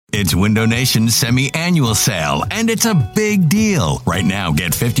It's Window Nation's semi-annual sale, and it's a big deal. Right now,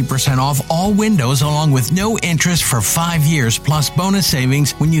 get 50% off all windows along with no interest for 5 years plus bonus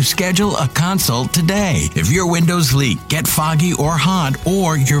savings when you schedule a consult today. If your windows leak, get foggy or hot,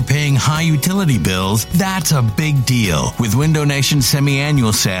 or you're paying high utility bills, that's a big deal. With Window Nation's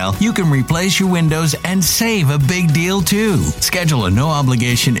semi-annual sale, you can replace your windows and save a big deal too. Schedule a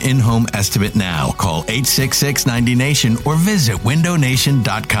no-obligation in-home estimate now. Call 866-90NATION or visit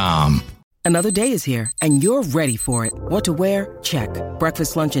windownation.com. Another day is here, and you're ready for it. What to wear? Check.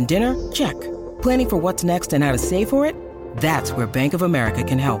 Breakfast, lunch, and dinner? Check. Planning for what's next and how to save for it? That's where Bank of America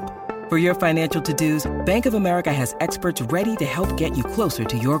can help. For your financial to-dos, Bank of America has experts ready to help get you closer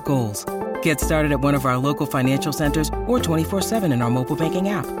to your goals. Get started at one of our local financial centers or 24/7 in our mobile banking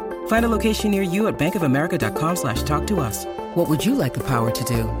app. Find a location near you at bankofamerica.com/talktous. What would you like the power to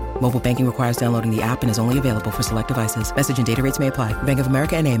do? Mobile banking requires downloading the app and is only available for select devices. Message and data rates may apply. Bank of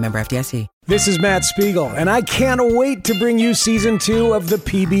America N.A., member FDIC. This is Matt Spiegel, and I can't wait to bring you Season 2 of the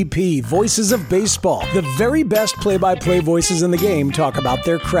PBP, Voices of Baseball. The very best play-by-play voices in the game talk about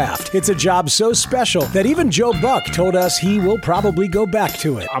their craft. It's a job so special that even Joe Buck told us he will probably go back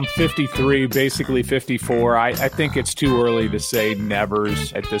to it. I'm 53, basically 54. I think it's too early to say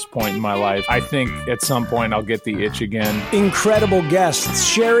nevers at this point in my life. I think at some point I'll get the itch again. Incredible guests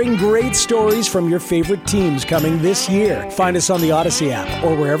sharing great stories from your favorite teams coming this year. Find us on the Odyssey app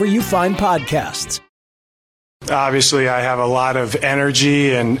or wherever you find podcasts. Obviously, I have a lot of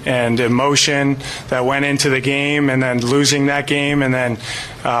energy and emotion that went into the game, and then losing that game, and then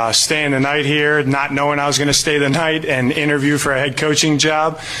staying the night here, not knowing I was going to stay the night and interview for a head coaching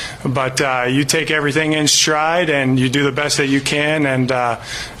job. But you take everything in stride, and you do the best that you can, and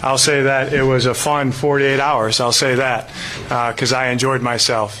I'll say that it was a fun 48 hours. I'll say that because I enjoyed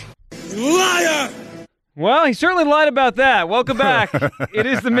myself. Liar! Well, he certainly lied about that. Welcome back. It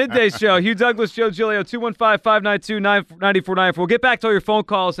is the Midday Show. Hugh Douglas, Joe Giglio, 215-592-9494. We'll get back to all your phone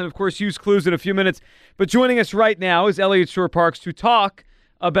calls and, of course, use clues in a few minutes. But joining us right now is Elliot Shore-Parks to talk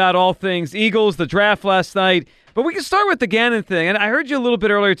about all things Eagles, the draft last night. But we can start with the Gannon thing. And I heard you a little bit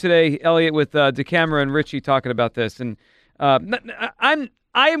earlier today, Elliot, with DeCamera and Richie talking about this. And I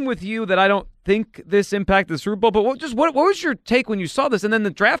am with you that I don't think this impacted the Super Bowl. But what was your take when you saw this? And then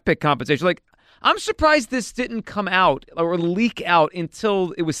the draft pick compensation, like, I'm surprised this didn't come out or leak out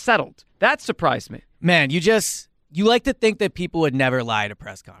until it was settled. That surprised me. Man, you like to think that people would never lie at a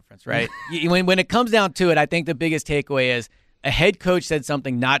press conference, right? when it comes down to it, I think the biggest takeaway is a head coach said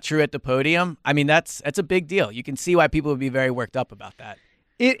something not true at the podium. I mean, that's a big deal. You can see why people would be very worked up about that.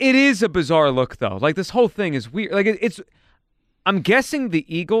 It is a bizarre look, though. Like, this whole thing is weird. Like, I'm guessing the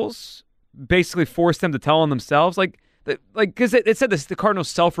Eagles basically forced them to tell on themselves. Because it said this, the Cardinals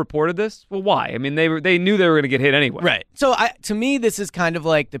self-reported this. Well, why? I mean, they knew they were going to get hit anyway. Right. So to me, this is kind of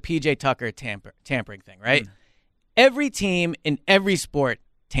like the P.J. Tucker tampering thing, right? Every team in every sport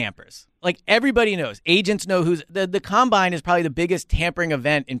tampers. Like, everybody knows. Agents know who's the Combine is probably the biggest tampering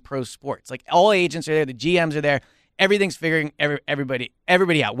event in pro sports. Like, all agents are there, the GMs are there. Everything's figuring everybody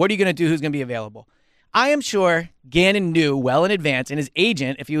out. What are you going to do? Who's going to be available? I am sure Gannon knew well in advance, and his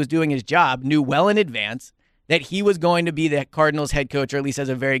agent, if he was doing his job, knew well in advance that he was going to be the Cardinals head coach, or at least has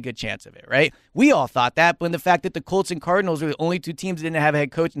a very good chance of it, right? We all thought that, but in the fact that the Colts and Cardinals were the only two teams that didn't have a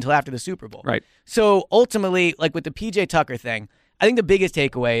head coach until after the Super Bowl. Right. So ultimately, like with the P.J. Tucker thing, I think the biggest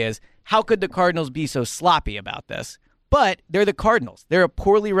takeaway is how could the Cardinals be so sloppy about this? But they're the Cardinals. They're a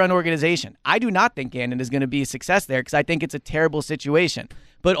poorly run organization. I do not think Gannon is going to be a success there because I think it's a terrible situation.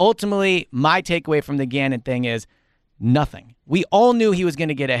 But ultimately, my takeaway from the Gannon thing is nothing. We all knew he was going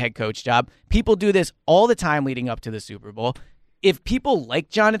to get a head coach job. People do this all the time leading up to the Super Bowl. If people like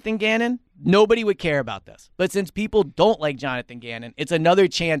Jonathan Gannon, nobody would care about this. But since people don't like Jonathan Gannon, it's another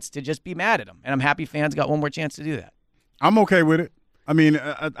chance to just be mad at him. And I'm happy fans got one more chance to do that. I'm okay with it. I mean,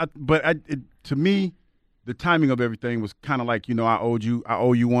 to me, the timing of everything was kind of like, I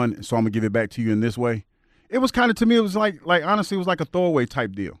owe you one, so I'm going to give it back to you in this way. It was kind of, to me, it was like honestly, it was like a throwaway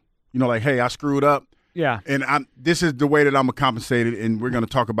type deal. Like, hey, I screwed up. Yeah, and this is the way that I'm compensated, and we're going to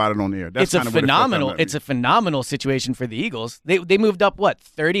talk about it on the air. That's it's a phenomenal situation for the Eagles. They moved up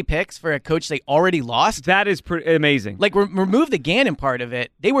 30 picks for a coach they already lost. That is pretty amazing. Like, remove the Gannon part of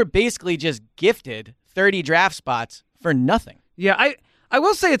it. They were basically just gifted 30 draft spots for nothing. Yeah, I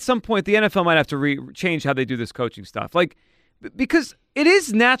will say at some point the NFL might have to change how they do this coaching stuff. Like, because it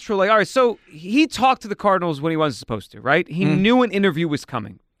is natural. Like, all right, so he talked to the Cardinals when he wasn't supposed to, right? He knew an interview was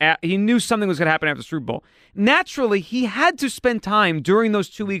coming. He knew something was going to happen after the Super Bowl. Naturally, he had to spend time during those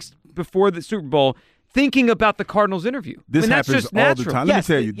 2 weeks before the Super Bowl thinking about the Cardinals interview. This that's happens just all natural. the time. Yes,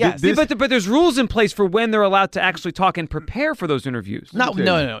 Let me tell you. yes. This, but there's rules in place for when they're allowed to actually talk and prepare for those interviews. No.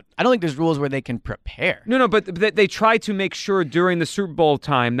 I don't think there's rules where they can prepare. No, but they try to make sure during the Super Bowl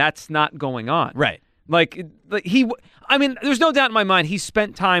time that's not going on. Right. There's no doubt in my mind he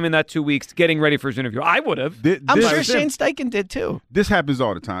spent time in that 2 weeks getting ready for his interview. I would have. I'm sure Shane Steichen did too. This happens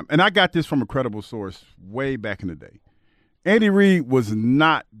all the time. And I got this from a credible source way back in the day. Andy Reid was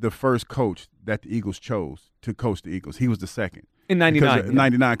not the first coach that the Eagles chose to coach the Eagles. He was the second. In 99.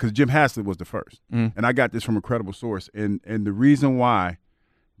 99, because Jim Haslett was the first. And I got this from a credible source. And the reason why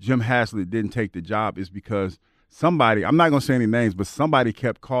Jim Haslett didn't take the job is because somebody, I'm not going to say any names, but somebody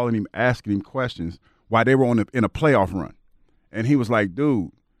kept calling him, asking him questions while they were in a playoff run. And he was like,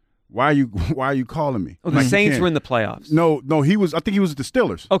 dude, why are you calling me? Oh, the Saints were in the playoffs. No, I think he was with the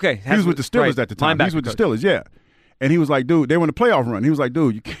Steelers. Okay. He was with the Steelers at the time. He was with the Steelers, yeah. And he was like, dude, they were in the playoff run. He was like,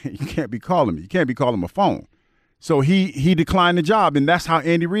 dude, you can't be calling me. You can't be calling my phone. So he declined the job, and that's how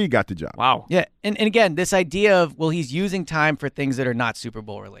Andy Reid got the job. Wow. Yeah, and again, this idea of, well, he's using time for things that are not Super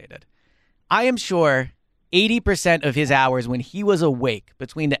Bowl related. I am sure 80% of his hours when he was awake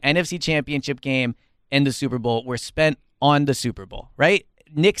between the NFC Championship game and the Super Bowl were spent on the Super Bowl, right?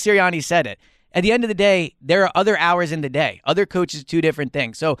 Nick Sirianni said it. At the end of the day, there are other hours in the day. Other coaches do different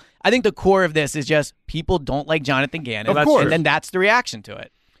things. So I think the core of this is just people don't like Jonathan Gannon. Of course. And then that's the reaction to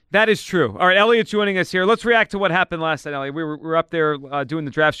it. That is true. All right, Elliot joining us here. Let's react to what happened last night, Elliot. We were up there doing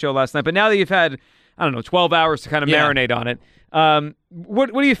the draft show last night, but now that you've had, 12 hours to kind of marinate on it,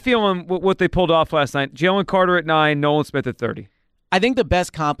 what do you feel on what they pulled off last night? Jalen Carter at 9, Nolan Smith at 30. I think the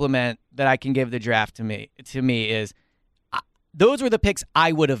best compliment that I can give the draft to me is those were the picks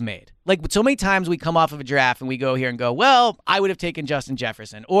I would have made. Like, so many times we come off of a draft and we go here and go, well, I would have taken Justin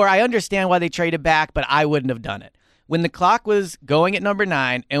Jefferson, or I understand why they traded back, but I wouldn't have done it. When the clock was going at number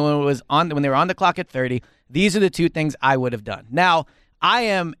 9 and when they were on the clock at 30, these are the two things I would have done. Now, I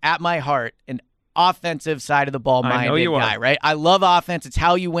am at my heart an offensive side of the ball minded guy, right? I love offense. It's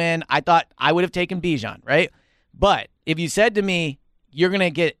how you win. I thought I would have taken Bijan, right? But if you said to me, you're going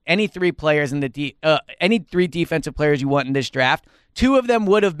to get any three players any three defensive players you want in this draft, two of them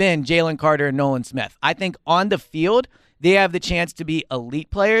would have been Jalen Carter and Nolan Smith. I think on the field, they have the chance to be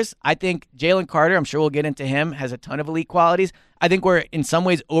elite players. I think Jalen Carter, I'm sure we'll get into him, has a ton of elite qualities. I think we're in some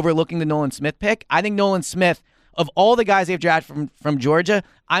ways overlooking the Nolan Smith pick. I think Nolan Smith, of all the guys they've drafted from Georgia,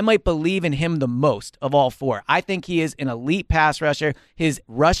 I might believe in him the most of all four. I think he is an elite pass rusher. His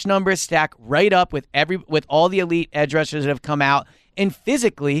rush numbers stack right up with all the elite edge rushers that have come out. And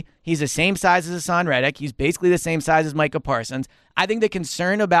physically, he's the same size as Hassan Reddick. He's basically the same size as Micah Parsons. I think the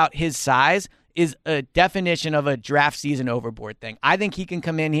concern about his size is a definition of a draft season overboard thing. I think he can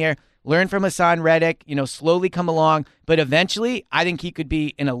come in here, learn from Hassan Reddick, slowly come along, but eventually I think he could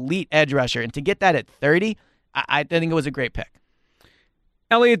be an elite edge rusher. And to get that at 30, I think it was a great pick.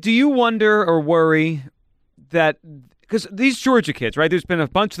 Elliot, do you wonder or worry that, because these Georgia kids, right, there's been a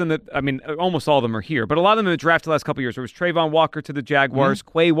bunch of them that, almost all of them are here, but a lot of them have been drafted the last couple of years. There was Trayvon Walker to the Jaguars,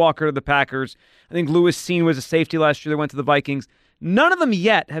 Quay Walker to the Packers. I think Lewis Seen was a safety last year that went to the Vikings. None of them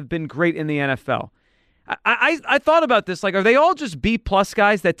yet have been great in the NFL. I thought about this, like, are they all just B-plus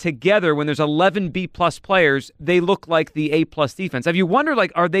guys that together, when there's 11 B-plus players, they look like the A-plus defense? Have you wondered,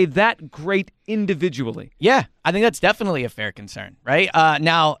 like, are they that great individually? Yeah, I think that's definitely a fair concern, right?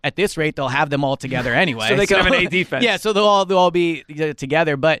 Now, at this rate, they'll have them all together anyway. So they can have an A defense. Yeah, so they'll all be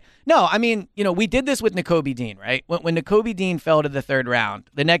together. But, no, we did this with Nakobe Dean, right? When Nakobe Dean fell to the third round,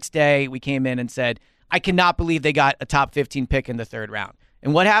 the next day we came in and said, I cannot believe they got a top 15 pick in the third round.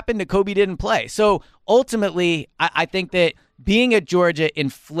 And what happened? Nakobe didn't play. So ultimately, I think that being at Georgia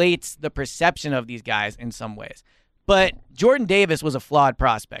inflates the perception of these guys in some ways. But Jordan Davis was a flawed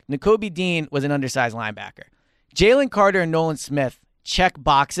prospect. Nakobe Dean was an undersized linebacker. Jalen Carter and Nolan Smith check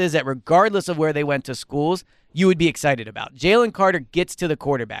boxes that regardless of where they went to schools, you would be excited about. Jalen Carter gets to the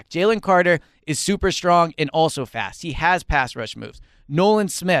quarterback. Jalen Carter is super strong and also fast. He has pass rush moves. Nolan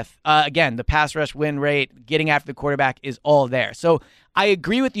Smith, again, the pass rush win rate, getting after the quarterback is all there. So I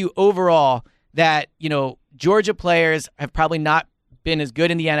agree with you overall that, Georgia players have probably not been as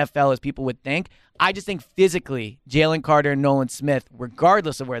good in the NFL as people would think. I just think physically, Jalen Carter and Nolan Smith,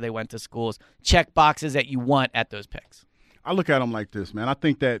 regardless of where they went to schools, check boxes that you want at those picks. I look at them like this, man. I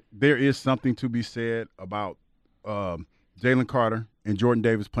think that there is something to be said about Jalen Carter and Jordan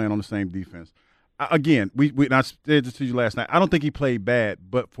Davis playing on the same defense. Again, and I said this to you last night. I don't think he played bad,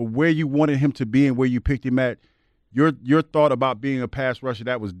 but for where you wanted him to be and where you picked him at, your thought about being a pass rusher,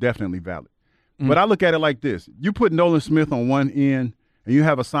 that was definitely valid. Mm-hmm. But I look at it like this. You put Nolan Smith on one end and you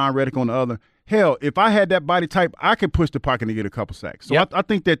have Hassan Reddick on the other, hell, if I had that body type, I could push the pocket and get a couple sacks. So Yep. I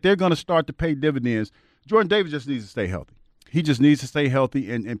think that they're going to start to pay dividends. Jordan Davis just needs to stay healthy. He just needs to stay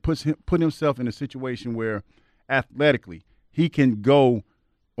healthy and put himself in a situation where athletically he can go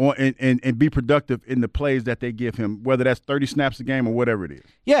on and be productive in the plays that they give him, whether that's 30 snaps a game or whatever it is.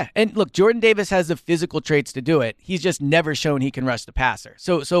 Yeah, and look, Jordan Davis has the physical traits to do it. He's just never shown he can rush the passer.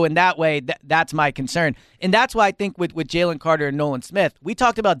 So in that way, that's my concern. And that's why I think with Jalen Carter and Nolan Smith, we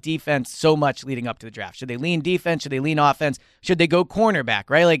talked about defense so much leading up to the draft. Should they lean defense? Should they lean offense? Should they go cornerback,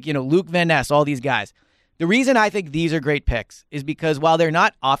 right? Like, Luke Van Ness, all these guys. The reason I think these are great picks is because while they're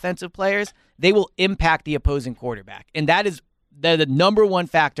not offensive players, they will impact the opposing quarterback. And that is the number one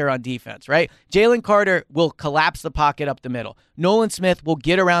factor on defense, right? Jalen Carter will collapse the pocket up the middle. Nolan Smith will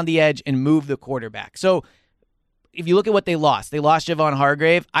get around the edge and move the quarterback. So if you look at what they lost Javon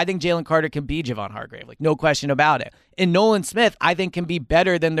Hargrave. I think Jalen Carter can be Javon Hargrave, like no question about it. And Nolan Smith, I think, can be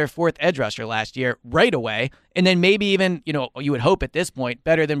better than their fourth edge rusher last year right away. And then maybe even, you would hope at this point,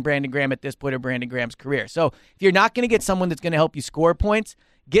 better than Brandon Graham at this point of Brandon Graham's career. So if you're not going to get someone that's going to help you score points,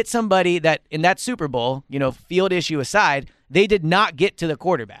 get somebody that in that Super Bowl, field issue aside, they did not get to the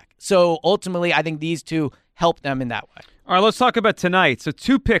quarterback. So ultimately, I think these two help them in that way. All right, let's talk about tonight. So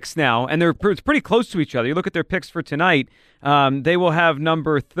 2 picks now, and it's pretty close to each other. You look at their picks for tonight. They will have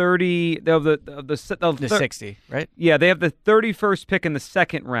number 30. They'll have the 60, right? Yeah, they have the 31st pick in the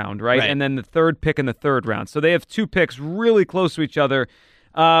second round, right? And then the 3rd pick in the 3rd round. So they have 2 picks really close to each other.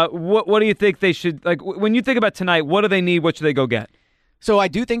 What do you think they should, like, when you think about tonight, what do they need? What should they go get? So I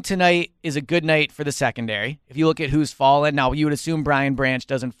do think tonight is a good night for the secondary. If you look at who's fallen, now you would assume Brian Branch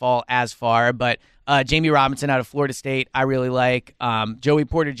doesn't fall as far, but Jamie Robinson out of Florida State, I really like. Joey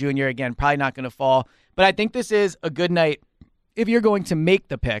Porter Jr., again, probably not going to fall. But I think this is a good night if you're going to make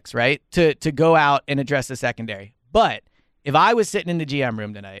the picks, right, to go out and address the secondary. But if I was sitting in the GM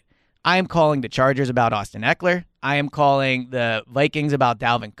room tonight, I am calling the Chargers about Austin Eckler. I am calling the Vikings about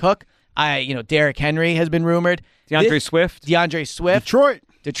Dalvin Cook. Derrick Henry has been rumored. DeAndre Swift.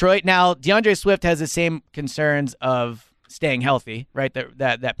 Detroit. Now, DeAndre Swift has the same concerns of staying healthy, right,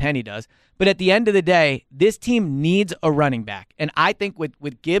 that Penny does. But at the end of the day, this team needs a running back. And I think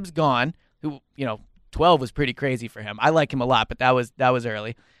with Gibbs gone, who, 12 was pretty crazy for him. I like him a lot, but that was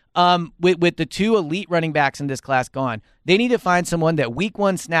early. With the 2 elite running backs in this class gone, they need to find someone that week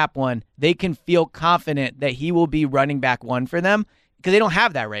 1, snap 1, they can feel confident that he will be running back 1 for them, because they don't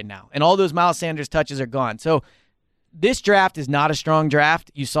have that right now. And all those Miles Sanders touches are gone. So this draft is not a strong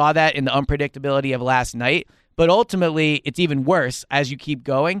draft. You saw that in the unpredictability of last night. But ultimately, it's even worse as you keep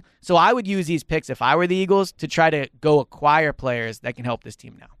going. So I would use these picks, if I were the Eagles, to try to go acquire players that can help this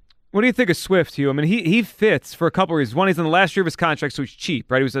team now. What do you think of Swift, Hugh? I mean, he fits for a couple of reasons. One, he's in the last year of his contract, so he's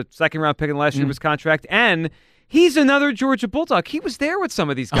cheap, right? He was a second-round pick in the last year of his contract. And he's another Georgia Bulldog. He was there with some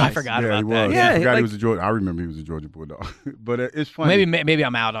of these guys. I forgot about that. Yeah, I forgot he was a Georgia. I remember he was a Georgia Bulldog. But it's funny. Maybe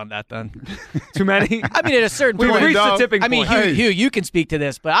I'm out on that then. Too many? I mean, at a certain point. We've reached the tipping point. I mean, Hugh, you can speak to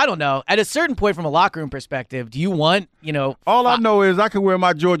this, but I don't know. At a certain point from a locker room perspective, do you want, All I know is I can wear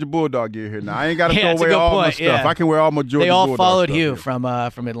my Georgia Bulldog gear here now. I ain't got to throw away all my stuff. Yeah. I can wear all my Georgia Bulldog They all followed stuff Hugh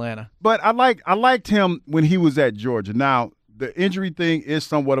here. from Atlanta. But I liked him when he was at Georgia. Now, the injury thing is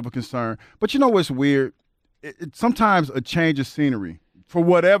somewhat of a concern. But you know what's weird? Sometimes a change of scenery, for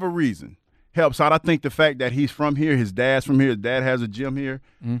whatever reason, helps out. I think the fact that he's from here, his dad's from here, his dad has a gym here,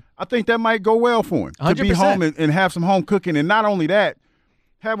 I think that might go well for him 100%. to be home and have some home cooking. And not only that,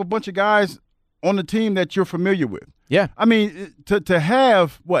 have a bunch of guys on the team that you're familiar with. Yeah. I mean, to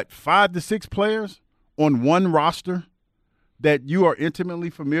have, 5 to 6 players on one roster that you are intimately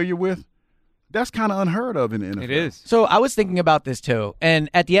familiar with, that's kind of unheard of in the NFL. It is. So I was thinking about this too.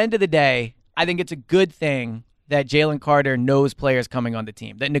 And at the end of the day, I think it's a good thing that Jalen Carter knows players coming on the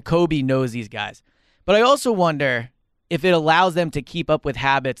team, that Nakobe knows these guys. But I also wonder if it allows them to keep up with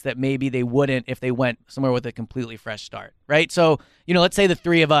habits that maybe they wouldn't if they went somewhere with a completely fresh start, right? So, let's say the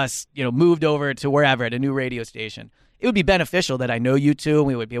 3 of us, moved over to wherever at a new radio station. It would be beneficial that I know you two and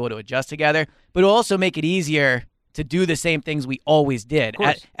we would be able to adjust together, but it would also make it easier to do the same things we always did,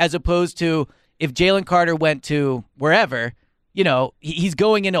 as opposed to if Jalen Carter went to wherever, he's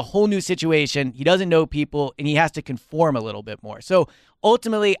going in a whole new situation. He doesn't know people, and he has to conform a little bit more. So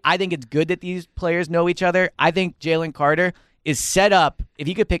ultimately, I think it's good that these players know each other. I think Jalen Carter is set up. If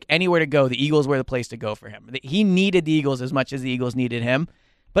he could pick anywhere to go, the Eagles were the place to go for him. He needed the Eagles as much as the Eagles needed him.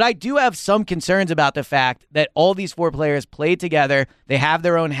 But I do have some concerns about the fact that all these 4 players play together. They have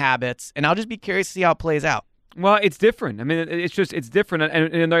their own habits, and I'll just be curious to see how it plays out. Well, it's different. I mean, it's different.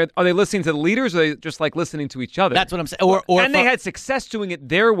 And are they listening to the leaders, or are they just like listening to each other? That's what I'm saying. And they had success doing it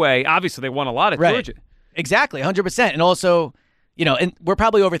their way. Obviously, they won a lot at Georgia. Exactly, 100%. And also, and we're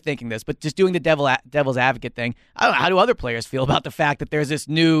probably overthinking this, but just doing the devil's advocate thing, I don't know, how do other players feel about the fact that there's this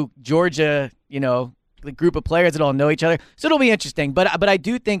new Georgia, the group of players that all know each other? So it'll be interesting. But I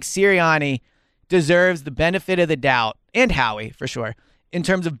do think Sirianni deserves the benefit of the doubt, and Howie for sure, in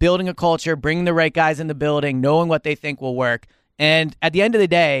terms of building a culture, bringing the right guys in the building, knowing what they think will work. And at the end of the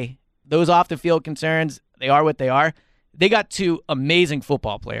day, those off-the-field concerns, they are what they are. They got 2 amazing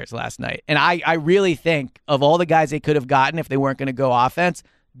football players last night. And I really think of all the guys they could have gotten if they weren't going to go offense,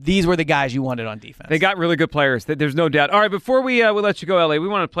 these were the guys you wanted on defense. They got really good players. There's no doubt. All right, before we let you go, Ellie, we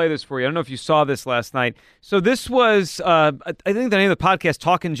want to play this for you. I don't know if you saw this last night. So this was, I think the name of the podcast,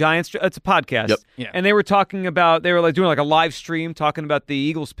 Talking Giants. It's a podcast. Yep. Yeah. And they were talking about, they were like doing like a live stream talking about the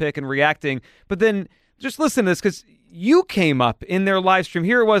Eagles pick and reacting. But then just listen to this because you came up in their live stream.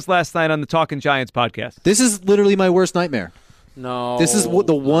 Here it was last night on the Talking Giants podcast. This is literally my worst nightmare. No. This is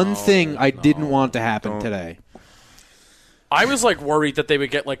the one thing I didn't want to happen today. I was worried that they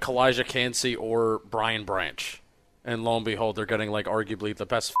would get Kalijah Cansey or Brian Branch, and lo and behold, they're getting arguably the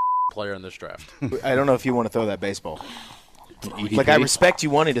best player in this draft. I don't know if you want to throw that baseball. EDP? I respect you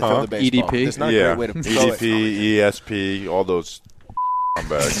wanting to throw the baseball. EDP? It's not a great way to throw EDP, ESP, all those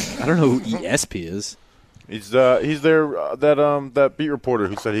bags. I don't know who ESP is. He's that beat reporter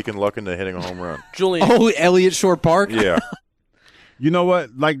who said he can luck into hitting a home run. Julian. Oh, Elliott Shore Park? Yeah. You know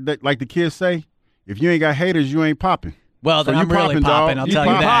what? Like the kids say, if you ain't got haters, you ain't popping. Well, then So I'm you really popping, popping. dog. I'll You tell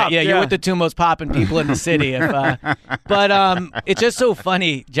you that. pop, Yeah, yeah. you're with the 2 most popping people in the city. But it's just so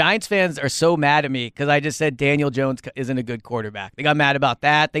funny. Giants fans are so mad at me because I just said Daniel Jones isn't a good quarterback. They got mad about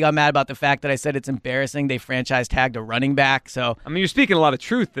that. They got mad about the fact that I said it's embarrassing they franchise tagged a running back. So I mean, you're speaking a lot of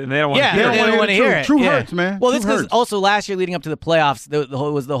truth, and they don't want to yeah, hear they it. don't want to hear it. Truth Yeah. hurts, man. Well, Truth this because hurts. also last year leading up to the playoffs,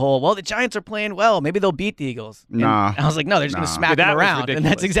 the whole, well, the Giants are playing well. Maybe they'll beat the Eagles. And Nah. I was like, no, they're just going to smack That them was around. And ridiculous,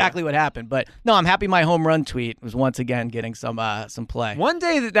 that's exactly what happened. But no, I'm happy my home run tweet was once again getting some play. One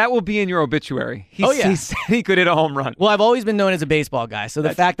day that will be in your obituary. He said he could hit a home run. Well, I've always been known as a baseball guy, so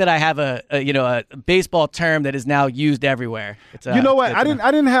the fact that I have a baseball term that is now used everywhere. It's, You know what? it's I good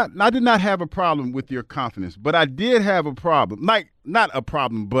to know. I did not have a problem with your confidence, but I did have a problem. Not a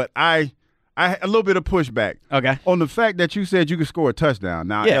problem, but I had a little bit of pushback. Okay. On the fact that you said you could score a touchdown.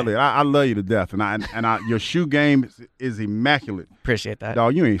 Now, Yeah. Elliot, I love you to death, and your shoe game is immaculate. Appreciate that.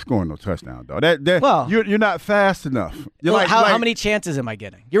 Dog, you ain't scoring no touchdown, dog. Well- you're not fast enough. You're Well, like, how many chances am I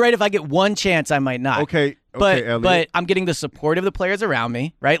getting? You're right. If I get one chance, I might not. Okay, But Elliot. I'm getting the support of the players around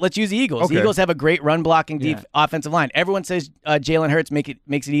me, right? Let's use the Eagles. Okay. The Eagles have a great run blocking offensive line. Everyone says Jalen Hurts makes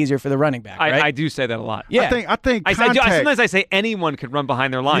it easier for the running back, right? I do say that a lot. Yeah. I think I contact. sometimes I say anyone could run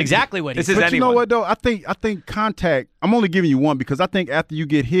behind their line. Exactly what he this said. is But anyone. you know what though? I think contact. I'm only giving you one because I think after you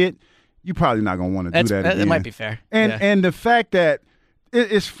get hit, you're probably not gonna want to do that again. That might be fair. And Yeah. and the fact that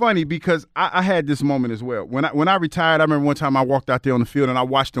it's funny because I had this moment as well. When I retired, I remember one time I walked out there on the field and I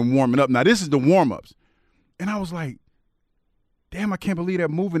watched them warming up. Now this is the warm ups, and I was like, "Damn, I can't believe they're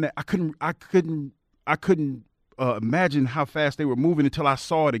moving that." I couldn't imagine how fast they were moving until I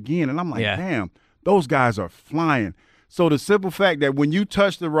saw it again, and I'm like, Yeah. "Damn, those guys are flying." So the simple fact that when you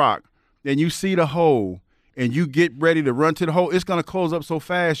touch the rock and you see the hole and you get ready to run to the hole, it's going to close up so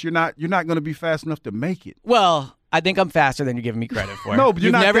fast. You're not going to be fast enough to make it. Well, I think I'm faster than you're giving me credit for. No, but you're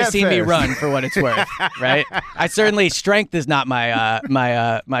You've not never that seen me fast. run for what it's worth, right? I certainly strength is not my And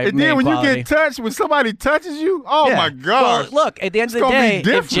main then when quality. you get touched, when somebody touches you, oh Yeah. my God! Well, look, at the end of It's the gonna be day, if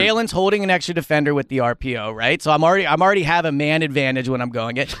different. Jalen's holding an extra defender with the RPO, right? So I'm already have a man advantage when I'm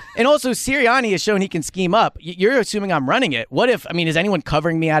going it. And also Sirianni has shown he can scheme up. You're assuming I'm running it. What if is anyone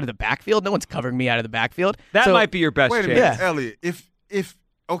covering me out of the backfield? No one's covering me out of the backfield. That So- might be your best Wait a chance. minute, Yeah. Elliot. If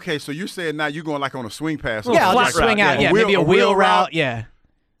okay, so you're saying now you're going like on a swing pass? Yeah, I'll flat just swing route, out. yeah. Yeah, maybe a wheel route. Yeah.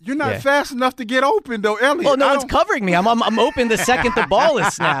 You're not Yeah. fast enough to get open though, Elliot. Well, no I one's don't- covering me. I'm open the second the ball is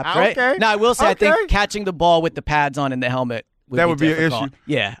snapped, right? Okay. Now, I will say, I Okay. think catching the ball with the pads on and the helmet would be an difficult. issue.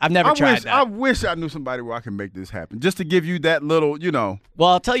 Yeah, I've never I tried wish, that. I wish I knew somebody where I can make this happen, just to give you that little, Well,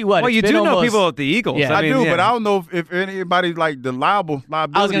 I'll tell you what. Well, it's you been do know almost- people at the Eagles. Yeah. I mean, do, yeah. but I don't know if anybody like the liability. I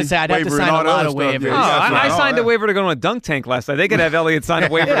was gonna say, I'd have to waiver sign and a all that lot other of stuff. waivers. Yeah, Oh, you gotta I sign all signed a that. waiver to go to a dunk tank last night. They could have Elliott sign a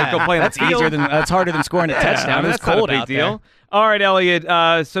waiver to go play in that's the field. that's harder than scoring a touchdown. I mean, It's that's not cold a big out deal. there. All right, Elliot.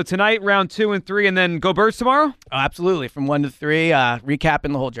 So tonight, round 2 and 3, and then go Birds tomorrow? Oh, absolutely, from 1 to 3,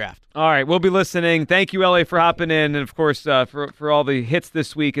 recapping the whole draft. All right, we'll be listening. Thank you, Elliot, for hopping in, and, of course, for all the hits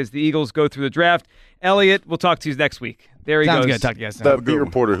this week as the Eagles go through the draft. Elliot, we'll talk to you next week. There he Sounds goes. good. Talk to you guys soon. That beat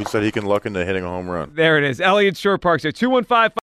reporter who said he can luck into hitting a home run. There it is. Elliot Shore Parks there. 215